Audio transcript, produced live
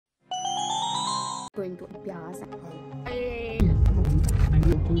going to Beas.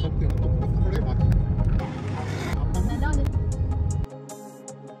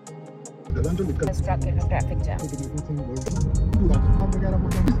 Stuck in a traffic jam.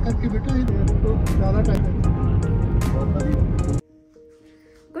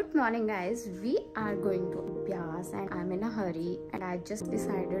 Good morning guys, we are going to Beas and I'm in a hurry and I just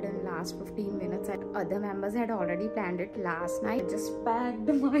decided in last 15 minutes that other members had already planned it last night. I just packed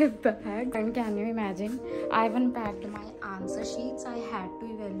my bag and can you imagine, I even packed my answer sheets. I had to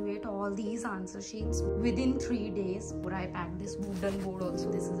evaluate all these answer sheets within 3 days. I packed this wooden board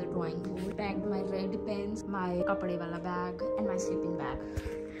also, this is a drawing board. Packed my red pens, my kapde wala bag and my sleeping bag.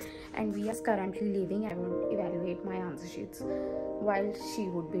 And we are currently leaving. I would evaluate my answer sheets while she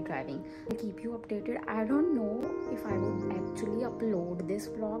would be driving. I'll keep you updated. I don't know if I would actually upload this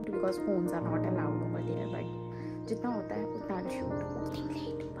vlog because phones are not allowed over there, but जितना होता है उतना I'll shoot.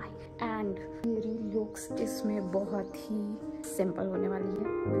 Late, bye. And मेरी looks इसमें बहुत ही simple होने वाली है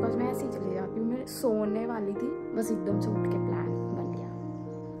because मैं ऐसे ही चली जाती हूँ. मैं सोने वाली थी, बस एकदम से उठ के प्लान बन गया.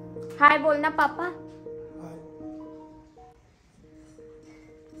 हाय बोलना पापा.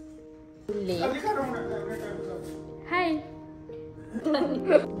 Hi.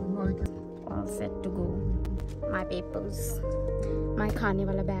 All set to go. My papers, my khane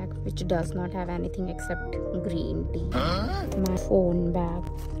wala bag which does not have anything except green tea, my phone bag,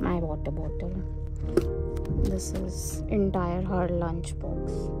 my water bottle. This is entire her lunch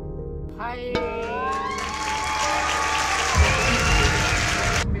box. Hi.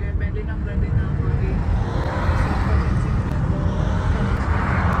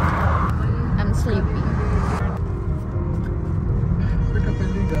 I'm sleepy.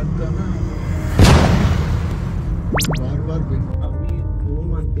 बार-बार अभी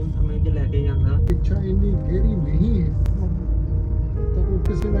 2 अंतिम समय के लेके जाना इच्छा इतनी गहरी नहीं है तो वो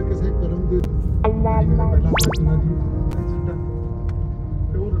किसी ना किसी कर्म दे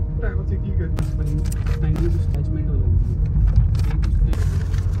अटैचमेंट हो जाती है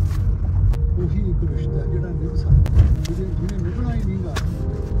ਉਹੀ ਇੱਕ ਰਿਸ਼ਤਾ ਜਿਹੜਾ ਨਿਭ ਸਕਦਾ ਜਿਹਨੇ ਨਿਭਣਾ ਹੀ ਨਹੀਂਗਾ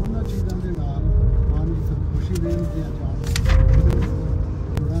ਉਹਨਾਂ ਚੀਜ਼ਾਂ ਦੇ ਨਾਲ ਮਨ ਨੂੰ ਖੁਸ਼ੀ ਦੇਣ ਦੀਆਂ ਚਾਹ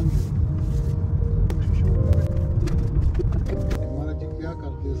ਜੁੜਾਂਗੇ हमारा जी क्या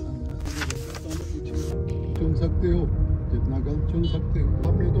करते चुन सकते हो जितना गलत चुन सकते हो.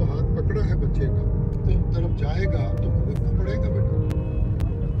 आपने तो हाथ पकड़ा है बच्चे का तो तरफ जाएगा तो भुगतना पड़ेगा बेटा.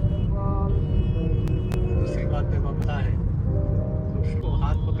 दूसरी बात में बता है तो उसको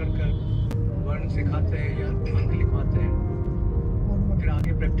हाथ पकड़कर वर्ण सिखाते हैं या अंक लिखवाते हैं फिर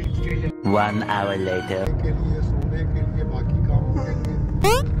आगे प्रैक्टिस स्टेज 1 hour later के लिए सोने के लिए बाकी काम के लिए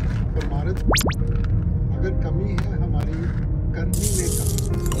पर हमारे अगर कमी है हमारी करनी में कमी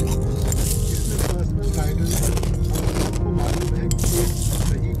इसमें पर्सनल गाइडेंस हमको मालूम है कि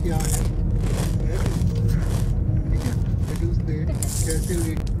सही क्या है ठीक है लेकिन उससे कैसे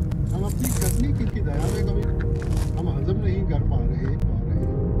ले हम अपनी करनी की दया में कभी हम हजम नहीं कर पा रहे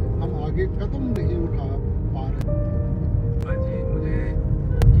हम आगे कदम नहीं उठा पा रहे. जी मुझे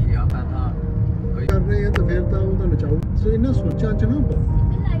आता था कर रहे हैं तो फिर तो नचाओ तो इन्हें सोचा च ना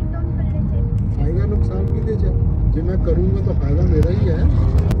फायदा नुकसान किते च जे मैं करूंगा तो फायदा मेरा ही है.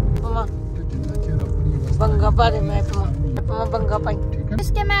 मम्मा बंगा पारे मैप में मम्मा बंगा पाई ठीक है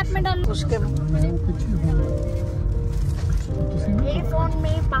इसके मैप में डालो उसके ये फोन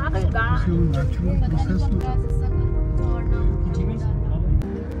में पागल गा natural process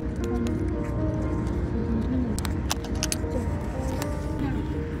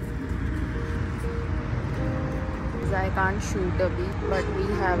I can't shoot अभी but we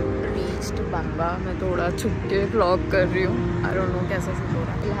have reached Banga. मैं थोड़ा छुप के vlog कर रही हूँ. I don't know कैसा शूट हो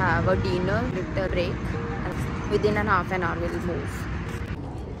रहा है. We'll have a dinner, little break, and within an half an hour we'll move.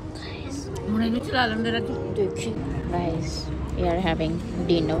 Guys, we are having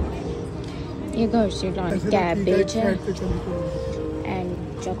dinner. ये घर से लाने cabbage है and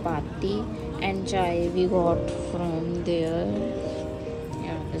chapati and chai we got from there.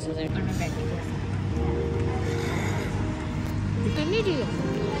 Yeah, this is it.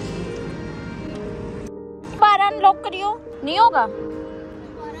 दोबारा unlock करियो नहीं होगा.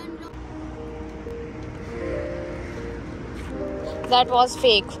 That was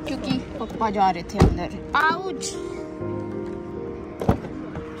fake क्योंकि पापा जा रहे थे अंदर. Ouch!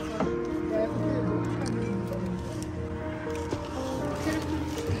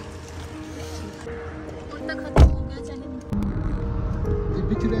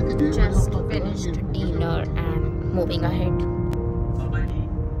 Just finished dinner and moving ahead.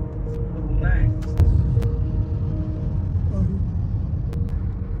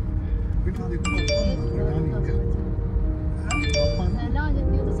 बेटा देखो पापा नहीं कर पापा ना जाके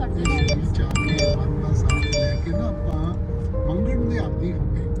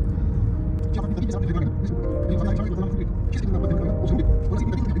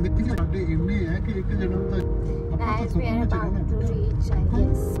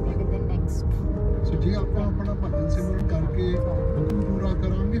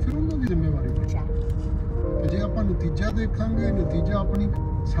ਦੇਖਾਂਗੇ ਨਤੀਜਾ ਆਪਣੀ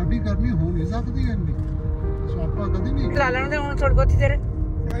ਸਾਡੀ ਕਰਨੀ ਹੋ ਨਹੀਂ ਸਕਦੀ ਇੰਨੀ ਸੋ ਆਪਾਂ ਕਦੇ ਨਹੀਂ ਲਾ ਲੈਣ ਦੇ ਹੁਣ ਥੋੜੀ ਬਹੁਤੀ ਦੇਰ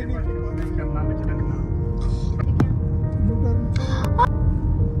ਕਰਨਾ ਵਿੱਚ ਰੱਖਣਾ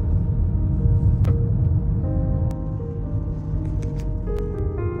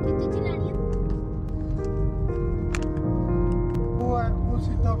वो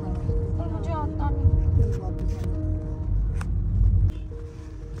सीधा मुझे आता नहीं।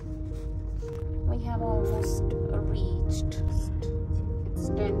 We have almost reached. It's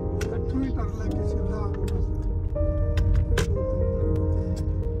 10.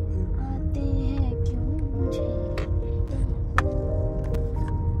 आते हैं क्यों मुझे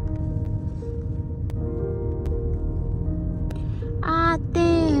आते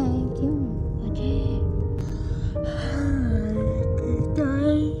हैं क्यों मुझे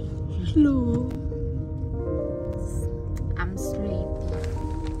I'm sleepy.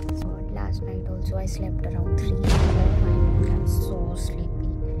 So last night also I slept around 3 AM. I'm so sleepy.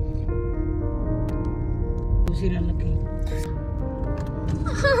 दूसरी रन लगी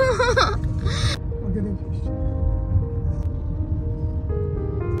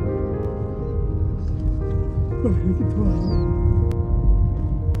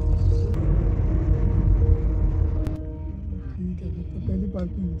पहली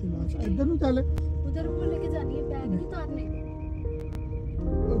पार्किंग थी लास्ट इधर नु चले उधर को लेके जानी है बैग नहीं उतारने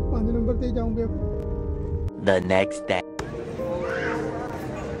 5 नंबर पे जाऊंगे The next day.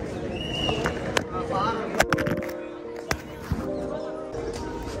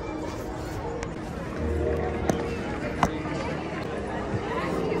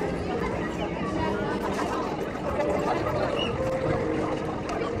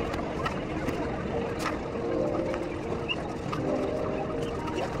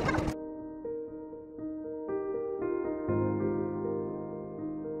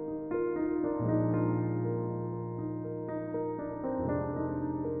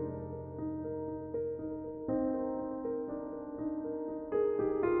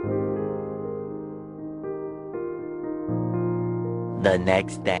 The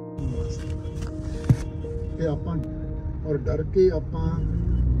next day. ਕਿ ਆਪਾਂ ਔਰ ਡਰ ਕੇ ਆਪਾਂ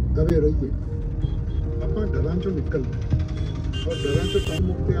ਦਵੇ ਰਹੀਏ ਆਪਾਂ ਡਰਾਂ ਚੋਂ ਨਿਕਲ ਔਰ ਡਰਾਂ ਤੋਂ ਕੰਮ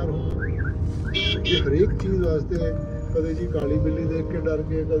ਮੁਖਤਿਆਰ ਹੋ ਇਹ ਹਰੇਕ ਚੀਜ਼ ਵਾਸਤੇ ਕਦੇ ਜੀ ਕਾਲੀ ਬਿੱਲੀ ਦੇਖ ਕੇ ਡਰ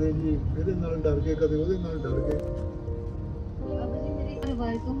ਗਏ ਕਦੇ ਜੀ ਇਹਦੇ ਨਾਲ ਡਰ ਗਏ ਕਦੇ ਉਹਦੇ ਨਾਲ ਡਰ ਗਏ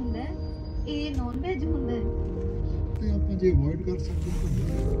ਰਵਾਇ ਤੋਂ ਹੁੰਦਾ ਹੈ ਇਹ ਨੌਨ ਵੈਜ ਹੁੰਦਾ ਹੈ ਤੇ ਆਪਾਂ ਜੇ ਅਵੋਇਡ ਕਰ ਸਕਦੇ ਹਾਂ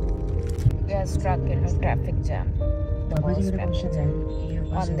we are stuck in a traffic jam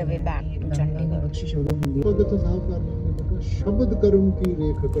on the way back to Chandigarh ਭਗਤ ਸਾਹਿਬ ਕਰਨਾ ਸ਼ਬਦ ਕਰਮ ਕੀ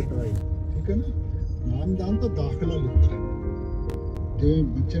ਰੇਖ ਕਟਾਈ ਠੀਕ ਹੈ ਨਾ ਨਾਮਦਾਨ ਤਾਂ ਦਾਖਲਾ ਲਿਖਦਾ ਹੈ ਜੇ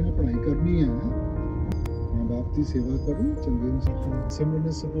ਬੱਚੇ ਨੇ ਪੜ੍ਹਾਈ ਕਰਨੀ ਹੈ ਮਾਂ ਬਾਪ ਦੀ ਸੇਵਾ ਕਰੋ ਚੰਗੇ ਨੂੰ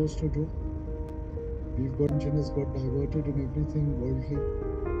someone is supposed to do we've got attention has got diverted in everything worldly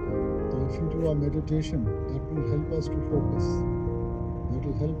so if you do our meditation that will help us to focus that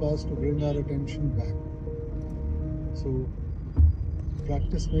will help us to bring our attention back so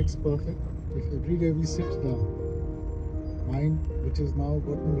practice makes perfect if every day we sit down mind which is now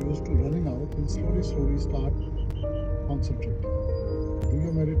gotten used to running out will slowly start concentrating do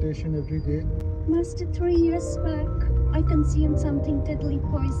your meditation every day Master, 3 years back I consumed something deadly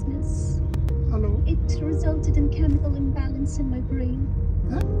poisonous. hello It resulted in chemical imbalance in my brain.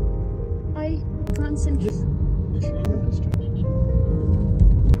 huh? I concentrate.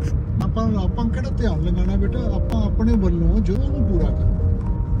 ਆਪਾਂ ਕਿਹੜਾ ਧਿਆਨ ਲਗਾਣਾ ਬੇਟਾ ਆਪਾਂ ਆਪਣੇ ਵੱਲੋਂ ਜੋ ਨੂੰ ਪੂਰਾ ਕਰਨਾ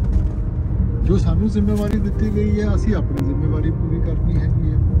ਜੋ ਸਾਨੂੰ ਜ਼ਿੰਮੇਵਾਰੀ ਦਿੱਤੀ ਗਈ ਹੈ ਅਸੀਂ ਆਪਣੀ ਜ਼ਿੰਮੇਵਾਰੀ ਪੂਰੀ ਕਰਨੀ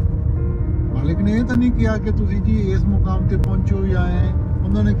ਹੈਗੀ ਹੈ ਮਾਲਿਕ ਨੇ ਇਹ ਤਾਂ ਨਹੀਂ ਕਿਹਾ ਕਿ ਤੁਸੀਂ ਜੀ ਇਸ ਮੁਕਾਮ ਤੇ ਪਹੁੰਚੋ ਜਾਂ ਆਏ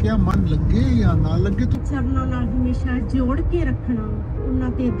ਉਹਨਾਂ ਨੇ ਕਿਹਾ ਮਨ ਲੱਗੇ ਜਾਂ ਨਾ ਲੱਗੇ ਤੂੰ ਚਰਨਾਂ ਨਾਲ ਹਮੇਸ਼ਾ ਜੋੜ ਕੇ ਰੱਖਣਾ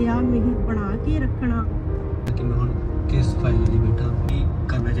ਉਹਨਾਂ ਤੇ ਦਇਆ ਮਿਹਰ ਬਣਾ ਕੇ ਰੱਖਣਾ ਕਿ ਮੈਂ ਹੁਣ ਕਿਸ ਫਾਇਦੇ ਲਈ ਬੈਠਾ ਕੀ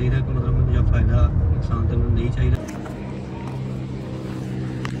ਕਰਨਾ ਚਾਹੀਦਾ ਕਿ ਮਤਲਬ ਮੈਨੂੰ ਜਾਂ ਫਾਇਦਾ ਨੁਕਸਾਨ ਤਾਂ ਮੈਨੂੰ ਨਹੀਂ ਚਾਹੀਦਾ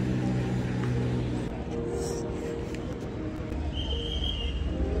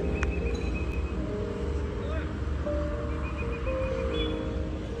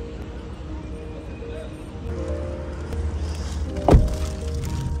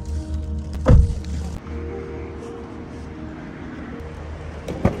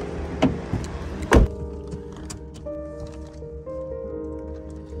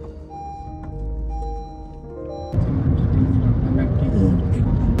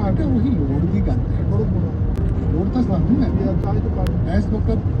ਉਹੀ ਲੋੜ ਦੀ ਗੱਲ ਹੈ ਲੋੜ ਤਾਂ ਸਾਨੂੰ ਹੈ ਇਸ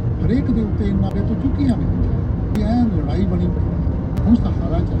ਵਕਤ ਹਰੇਕ ਦੇ ਉੱਤੇ ਇਹਨਾਂ ਦੇ ਤੋਂ ਚੁੱਕੀਆਂ ਨੇ ਇਹ ਲੜਾਈ ਬਣੀ ਪਈ ਹੁਣ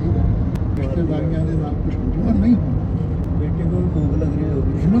ਸਹਾਰਾ ਚਾਹੀਦਾ ਰਿਸ਼ਤੇਦਾਰੀਆਂ ਦੇ ਨਾਲ ਕੁਝ ਹੋ ਜੂਗਾ ਨਹੀਂ ਹੋਣਾ ਬੇਟੇ ਨੂੰ ਭੂਖ ਲੱਗ ਰਹੀ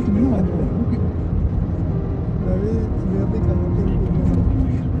ਹੋਗੀ ਹਿੰਮਤ ਮੈਨੂੰ ਅੱਜ ਹੋਊਗੀ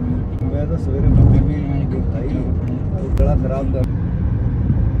ਮੈਂ ਤਾਂ ਸਵੇਰੇ ਮੰਮੀ ਵੀ ਆਏ ਕਿ ਭਾਈ गला खराब था।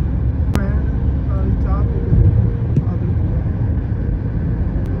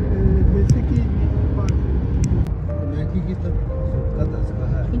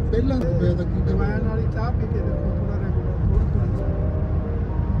 ਪਹਿਲਾਂ ਰੁਪਏ ਦਾ ਕੀ ਜਵਾਨ ਵਾਲੀ ਚਾਹ ਪੀ ਕੇ ਦੇਖੋ ਥੋੜਾ ਰੈਗੂਲਰ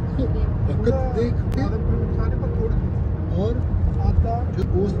वक्त देख के सारे पर थोड़ी और आता जो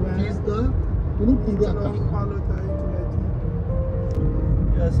उस चीज का ਉਹਨੂੰ ਪੂਰਾ ਕਰ ਪਾ ਲੋ ਚਾਹੇ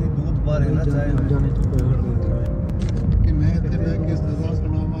ਅਸੀਂ दूध पा रहे ना चाहे जाने कि मैं ਇੱਥੇ ਬੈ ਕੇ ਸਜ਼ਾ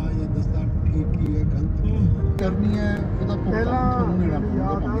ਸੁਣਾਵਾਂ ਜਾਂ ਦੱਸਾਂ ਠੀਕ ਕੀ ਹੈ ਗਲਤ ਕਰਨੀ ਹੈ ਉਹਦਾ ਭੁਗਤਾਨ ਤੁਹਾਨੂੰ ਦੇਣਾ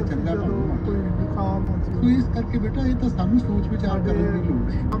ਪਊਗਾ ਭਾਵੇਂ ਚੰਗਾ ਕੋਈ ਇਸ ਕਰਕੇ ਬੇਟਾ ਇਹ ਤਾਂ ਸਾਨੂੰ ਸੋਚ ਵਿਚਾਰ ਕਰਨ ਦੀ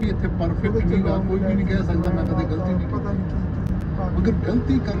ਲੋੜ ਹੈ ਕਿ ਇੱਥੇ ਪਰਫੈਕਟ ਨਹੀਂਗਾ ਕੋਈ ਵੀ ਨਹੀਂ ਕਹਿ ਸਕਦਾ ਮੈਂ ਕਦੇ ਗਲਤੀ ਨਹੀਂ ਕੀਤੀ ਮਗਰ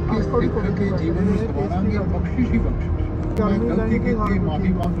ਗਲਤੀ ਕਰਕੇ ਸਿੱਖ ਕੇ ਜੀਵਨ ਨੂੰ ਸਵਾਰਾਂਗੇ ਬਖਸ਼ਿਸ਼ ਹੀ ਬਖਸ਼ਿਸ਼ ਮੈਂ ਗਲਤੀ ਕੀਤੀ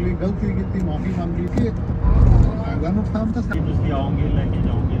ਮਾਫੀ ਮੰਗ ਲਈ ਗਲਤੀ ਕੀਤੀ ਮਾਫੀ ਮੰਗ ਲਈ ਕਿ ਫਾਇਦਾ ਨੁਕਸਾਨ ਤਾਂ ਤੁਸੀਂ ਆਓਗੇ ਲੈ ਕੇ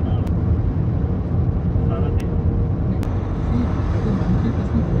ਜਾਓਗੇ ਨਾਲ ਸਾਰਾ ਦਿਨ ਜਦੋਂ ਮਨ ਕੀ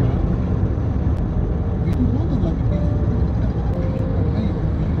ਤੁਸੀਂ ਵੀਡੀਓ ਬਹੁਤ ਅਲੱਗ ਹੈ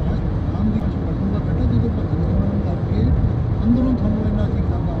ਨਾਮ ਦੀ ਕੁਝ ਪੜਨ ਦਾ ਬੇਟਾ ਜਦੋਂ ਭਗਵਾਨ ਕਰਕੇ ਅੰਦਰੋਂ ਤੁਹਾਨੂੰ ਇੰਨਾ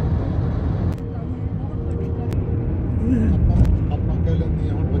ਚੀਜ਼ਾਂ ਦਾ ਆਪਾਂ ਕਹਿ ਲੈਂਦੇ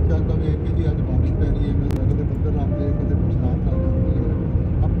ਹਾਂ ਹੁਣ ਬੱਚਾ ਕਵੇ ਕਿ ਜੀ ਅੱਜ ਬਾਰਿਸ਼ ਪੈ ਰਹੀ ਹੈ ਮੈਂ ਕਦੇ ਬੱਦਲ ਆਉਂਦੇ ਕਦੇ ਬਰਸਾਤ ਆ ਜਾਂਦੀ ਹੈ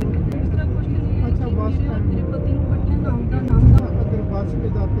अच्छा बस तिरुपति अगर बस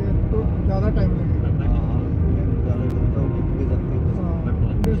में जाते हैं तो ज़्यादा टाइम लगेगा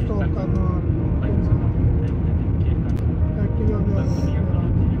स्टॉप करना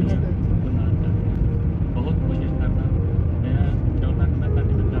बहुत कोशिश करना मैं जो तक मैं कर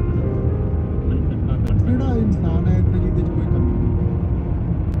सकता ਜਿਹੜਾ ਇਨਸਾਨ ਹੈ ਇੱਥੇ ਜਿਹਦੇ 'ਚ ਕੋਈ ਕਮੀ ਨਹੀਂ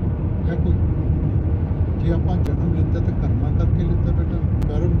ਹੈ ਕੋਈ ਜੇ ਆਪਾਂ ਜਨਮ ਲਿੱਤਾ ਤਾਂ ਕਰਮਾਂ ਕਰਕੇ ਲਿੱਤਾ ਬੇਟਾ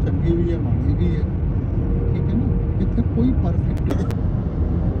ਕਰਮ ਚੰਗੇ ਵੀ ਹੈ ਮਾੜੇ ਵੀ ਹੈ ਠੀਕ ਹੈ ਨਾ ਇੱਥੇ ਕੋਈ ਪਰਫੈਕਟ ਨਹੀਂ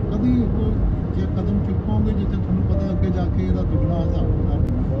ਕਦੀ ਉਹ ਜੇ ਕਦਮ ਚੁੱਕੋਗੇ ਜਿੱਥੇ ਤੁਹਾਨੂੰ ਪਤਾ ਅੱਗੇ ਜਾ ਕੇ ਇਹਦਾ ਦੁੱਗਣਾ ਹਿਸਾਬ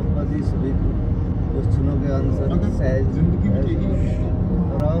बाबा जी सभी क्वेश्चनों के आंसर अगर सहज जिंदगी में यही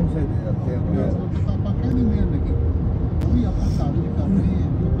आराम से दे जाते हैं इस वक्त ਆਪਾਂ ਕਹਿ ਦਿੰਦੇ ਹਾਂ ਨਹੀਂ ਉਹ ਵੀ ਆਪਾਂ ਕਾਰਜ ਕਰ ਰਹੇ ਹਾਂ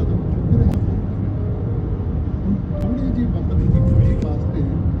ਜੋ ਕਦਮ ਚੁੱਕ ਰਹੇ ਹਾਂ ਥੋੜੀ ਜਿਹੀ ਵਕਤ ਦੀ ਖੁਸ਼ੀ ਵਾਸਤੇ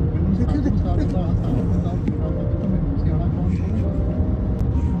ਮੈਨੂੰ ਸਿੱਖਿਆ ਸਾਰੇ ਦਾ ਹਿਸਾਬ ਕਿਤਾਬ ਪੂਰਾ ਪਤਾ ਮੈਨੂੰ ਸਿਆਣਾ ਕੌਣ ਕਰੇਗਾ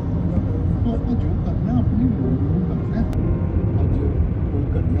ਆਪਾਂ ਜੋ ਕਰਨਾ ਆਪਣੀ ਲੋੜ ਨੂੰ ਕਰਨਾ ਅੱਜ ਕੋਈ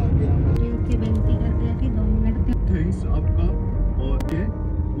ਘਟਨਾ आ गया मैं उनसे विनती करते हैं कि 2 मिनट थैंक्स आपका और ये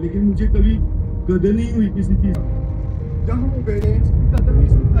लेकिन मुझे कभी कदर नहीं हुई किसी चीज जब हम पेरेंट्स की कदर नहीं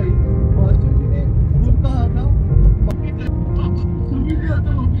सिखाई मास्टर जी ने खुद कहा था बेटे मास्टर जी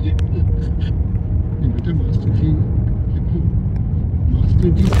देखो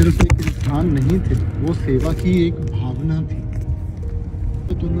मास्टर जी सिर्फ एक इंसान नहीं थे वो सेवा की एक भावना थी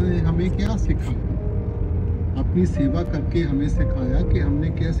तो तुमने हमें क्या सिखाया अपनी सेवा करके हमें सिखाया कि हमने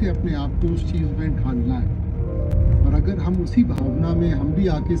कैसे अपने आप को उस चीज़ में ढालना है और अगर हम उसी भावना में हम भी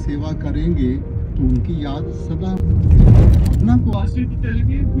आके सेवा करेंगे तो उनकी याद सदा भावना को मास्टर जी चले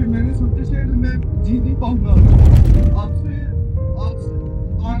गए फिर मैंने सोचा शायद मैं जी नहीं पाऊंगा आपसे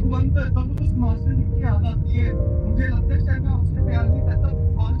आंख बंद करता हूँ बस मास्टर जी की याद आती है मुझे लगता है शायद मैं आपसे प्यार नहीं करता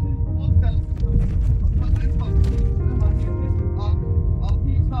मास्टर जी को बहुत प्यार करता हूँ आप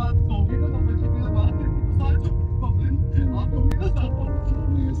भी साथ दोगे ना बाबा जी के बाद आप दोगे ना साथ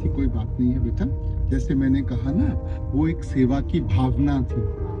ऐसी कोई बात नहीं है बेटा जैसे मैंने कहा ना वो एक सेवा की भावना थी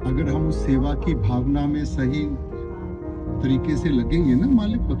अगर हम उस सेवा की भावना में सही तरीके से लगेंगे ना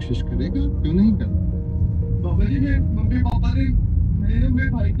मालिक बख्शिश करेगा क्यों नहीं करता बाबा जी ने मम्मी पापा ने मेरे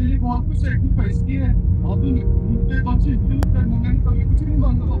भाई के लिए बहुत कुछ सैक्रिफाइस किया है आप मुझे बख्शिश करना मैंने कभी कुछ नहीं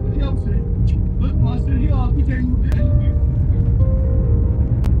मांगा बाबा जी आपसे बस मास्टर जी आप ही चाहिए मुझे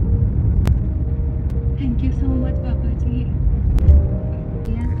थैंक यू सो मच पापा जी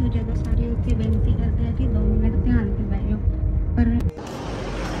यार तो जगह सारे उनसे विनती करते हैं कि 2 मिनट ध्यान से बैठो पर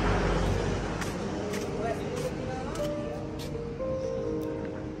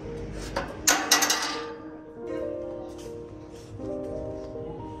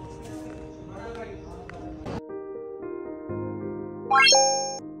Bye.